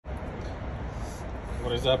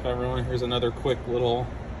What is up, everyone? Here's another quick little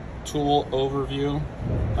tool overview.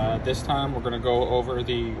 This time we're going to go over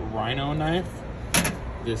the Rhino Knife.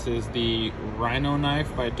 This is the Rhino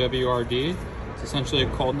Knife by WRD. It's essentially a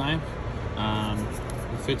cold knife.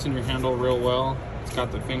 It fits in your handle real well. It's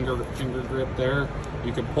got the finger grip there.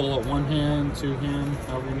 You can pull it one hand, two hand,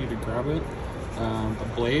 however you need to grab it. The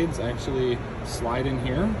blades actually slide in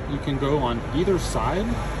here. You can go on either side,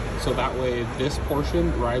 so that way this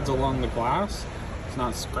portion rides along the glass. It's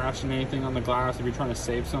not scratching anything on the glass if you're trying to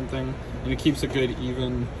save something, and it keeps a good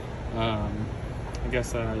even, I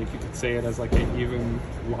guess if you could say it as like an even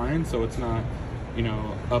line, so it's not, you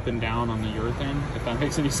know, up and down on the urethane, if that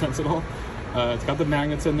makes any sense at all. It's got the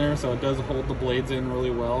magnets in there, so it does hold the blades in really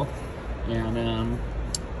well, and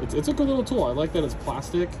it's a good little tool. I like that it's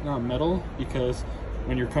plastic, not metal, because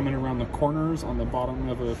when you're coming around the corners on the bottom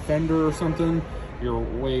of a fender or something, you're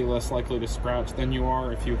way less likely to scratch than you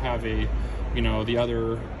are if you have a, you know, the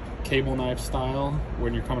other cable knife style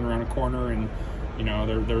when you're coming around a corner and, you know,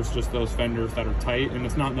 there's just those fenders that are tight, and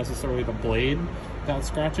it's not necessarily the blade that's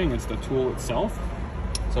scratching, it's the tool itself.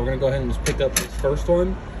 So we're gonna go ahead and just pick up this first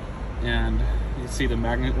one, and you can see the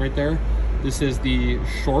magnet right there. This is the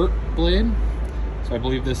short blade. So I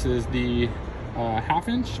believe this is the 1/2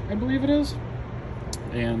 inch, I believe it is.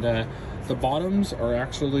 And the bottoms are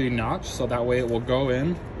actually notched, so that way it will go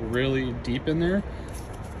in really deep in there.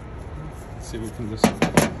 Let's see if we can just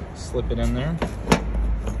slip it in there.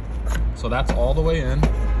 So that's all the way in,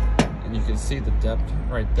 and you can see the depth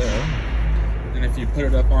right there. And if you put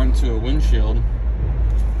it up onto a windshield,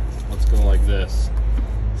 let's go like this.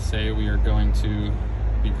 Say we are going to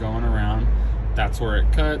be going around. That's where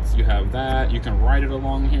it cuts. You have that. You can ride it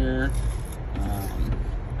along here.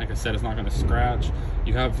 Like I said, it's not going to scratch.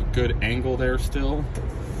 You have a good angle there still.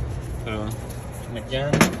 And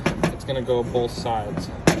again, it's going to go both sides.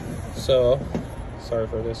 So, sorry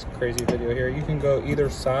for this crazy video here. You can go either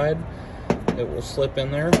side. It will slip in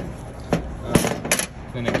there.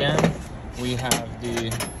 Then again, we have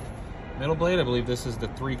the middle blade. I believe this is the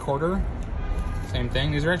 3/4. Same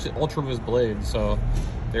thing. These are actually Ultravis blades, so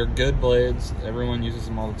they're good blades. Everyone uses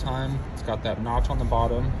them all the time. It's got that notch on the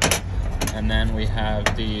bottom. And then we have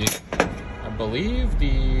the, I believe,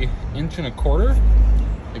 the 1.25 inch.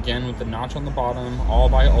 Again, with the notch on the bottom, all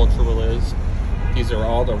by Ultravis. These are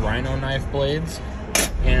all the Rhino Knife blades.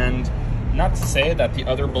 And not to say that the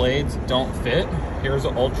other blades don't fit. Here's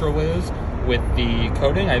an Ultravis with the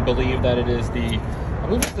coating. I believe that it is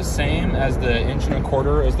it's the same as the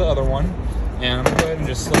 1.25 inch as the other one. And I'm gonna go ahead and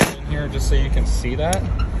just slip it in here just so you can see that.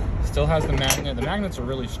 Still has the magnet. The magnets are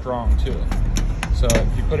really strong too. So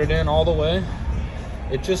if you put it in all the way,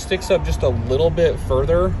 it just sticks up just a little bit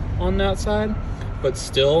further on that side, but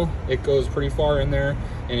still it goes pretty far in there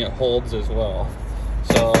and it holds as well.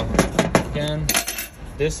 So again,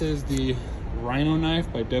 this is the Rhino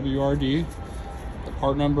Knife by WRD. The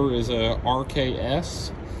part number is a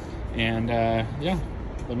RKS. And yeah,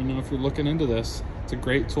 let me know if you're looking into this. It's a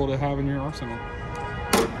great tool to have in your arsenal.